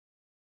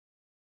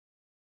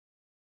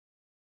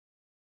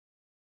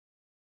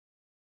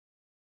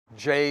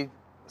Jay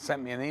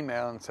sent me an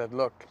email and said,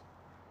 look,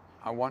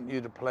 I want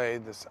you to play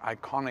this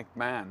iconic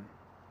man,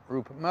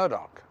 Rupert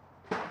Murdoch.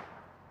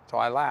 So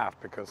I laughed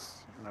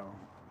because, you know,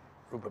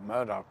 Rupert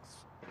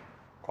Murdoch's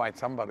quite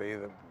somebody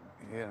that,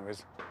 you know,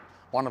 is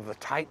one of the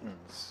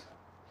titans.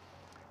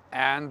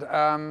 And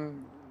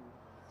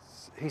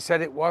he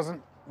said it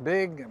wasn't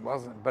big,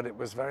 but it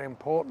was very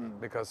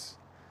important because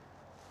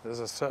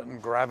there's a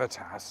certain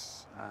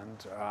gravitas,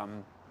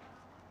 and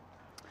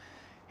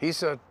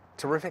he's a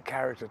terrific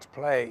character to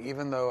play,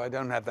 even though I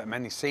don't have that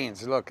many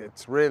scenes. Look,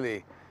 it's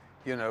really,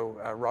 you know,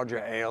 Roger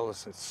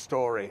Ailes'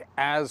 story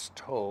as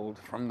told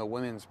from the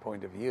women's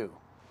point of view.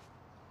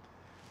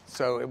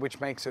 So,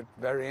 which makes it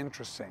very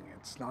interesting.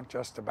 It's not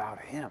just about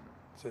him.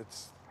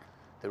 It's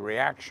the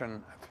reaction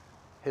of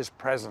his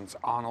presence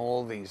on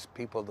all these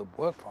people that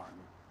work for him.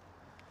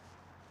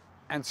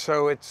 And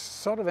so it's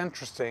sort of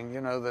interesting,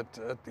 you know, that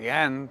at the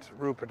end,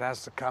 Rupert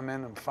has to come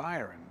in and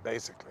fire him,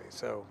 basically.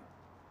 So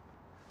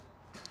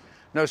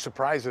no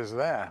surprises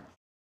there.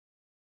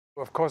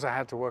 Of course, I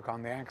had to work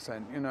on the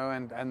accent, you know,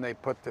 and they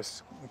put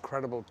this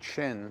incredible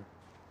chin.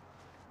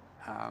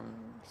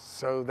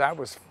 So that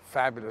was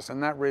fabulous,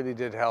 and that really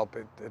did help.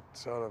 It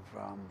sort of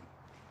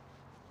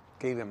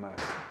gave him a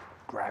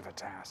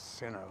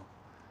gravitas, you know.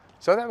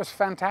 So that was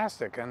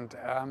fantastic,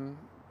 and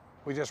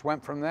we just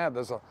went from there.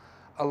 There's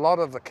a lot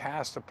of the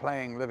cast are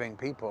playing living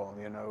people,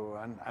 you know,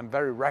 and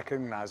very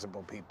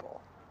recognizable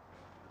people.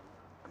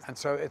 And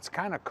so it's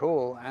kind of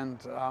cool, and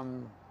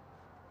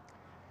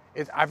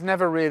I've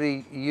never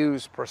really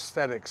used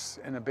prosthetics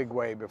in a big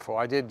way before.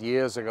 I did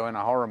years ago in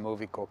a horror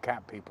movie called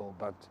Cat People,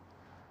 but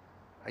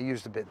I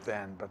used a bit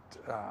then, but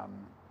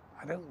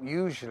I don't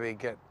usually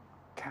get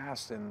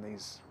cast in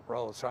these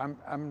roles. So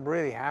I'm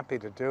really happy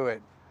to do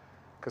it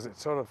because it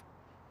sort of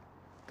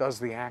does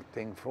the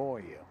acting for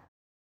you.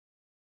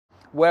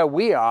 Where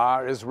we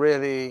are is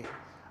really,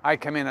 I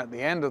come in at the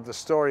end of the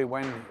story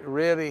when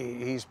really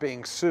he's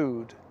being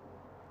sued.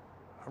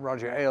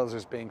 Roger Ailes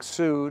is being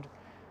sued,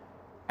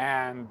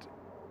 and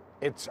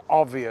it's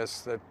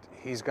obvious that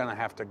he's going to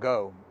have to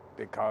go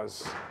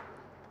because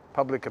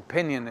public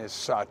opinion is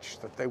such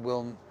that they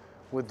will,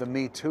 with the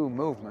Me Too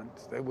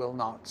movement, they will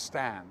not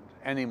stand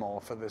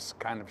anymore for this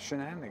kind of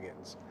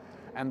shenanigans.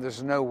 And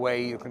there's no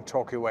way you can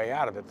talk your way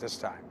out of it this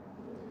time.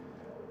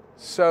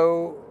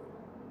 So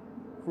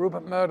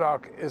Rupert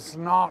Murdoch is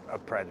not a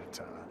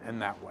predator in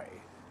that way.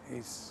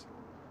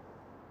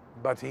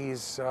 But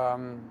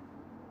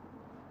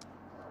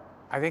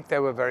I think they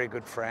were very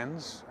good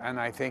friends, and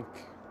I think,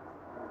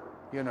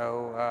 you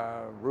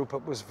know,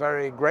 Rupert was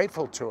very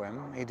grateful to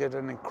him. He did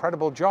an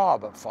incredible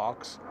job at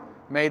Fox,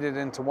 made it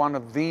into one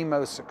of the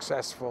most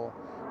successful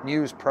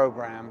news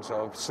programs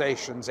of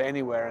stations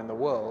anywhere in the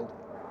world,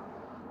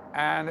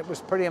 and it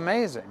was pretty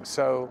amazing.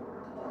 So,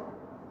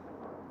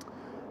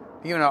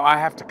 you know, I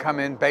have to come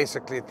in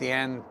basically at the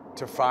end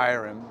to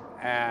fire him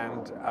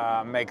and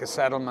make a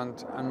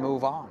settlement and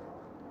move on.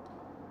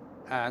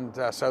 And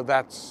so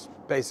that's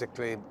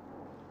basically,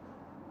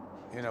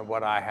 you know,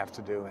 what I have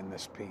to do in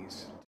this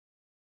piece.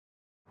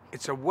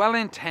 It's a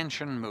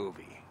well-intentioned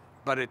movie,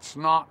 but it's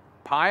not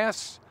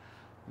pious.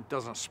 It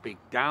doesn't speak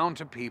down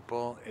to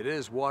people. It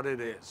is what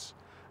it is.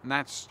 And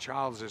that's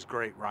Charles's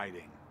great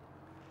writing.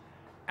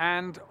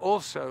 And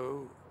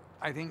also,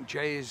 I think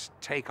Jay's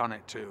take on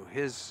it too,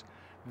 his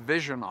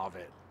vision of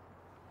it.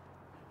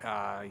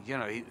 You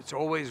know, it's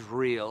always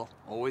real,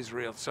 always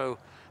real. So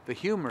the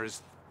humor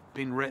has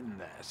been written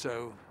there.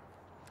 So,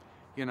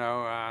 you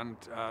know, and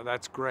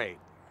that's great.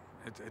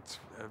 It's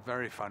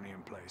very funny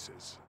in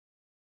places.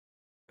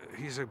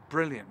 He's a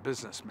brilliant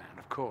businessman,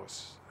 of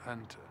course.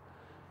 And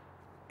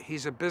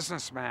he's a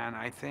businessman,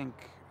 I think,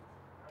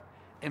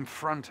 in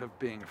front of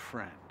being a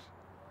friend.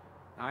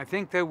 Now, I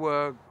think they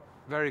were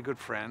very good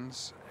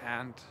friends,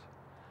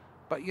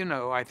 but you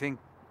know, I think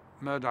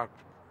Murdoch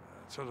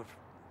sort of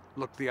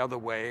looked the other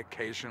way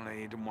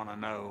occasionally. He didn't want to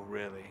know,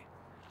 really.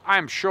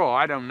 I'm sure,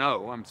 I don't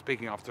know, I'm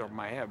speaking off the top of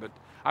my head, but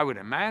I would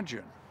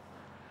imagine.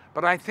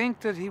 But I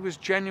think that he was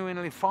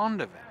genuinely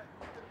fond of him.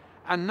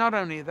 And not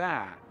only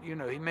that, you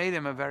know, he made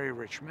him a very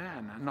rich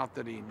man. Not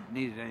that he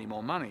needed any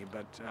more money,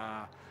 but,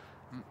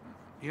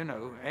 you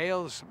know,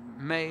 Ailes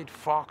made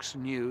Fox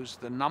News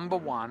the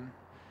 #1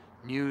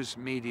 news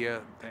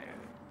media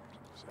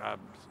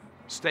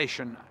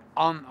station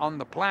on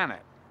the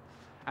planet.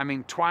 I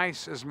mean,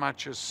 twice as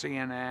much as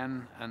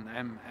CNN and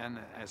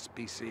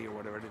MSNBC or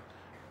whatever it is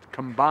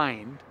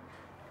combined.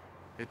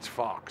 It's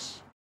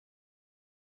Fox.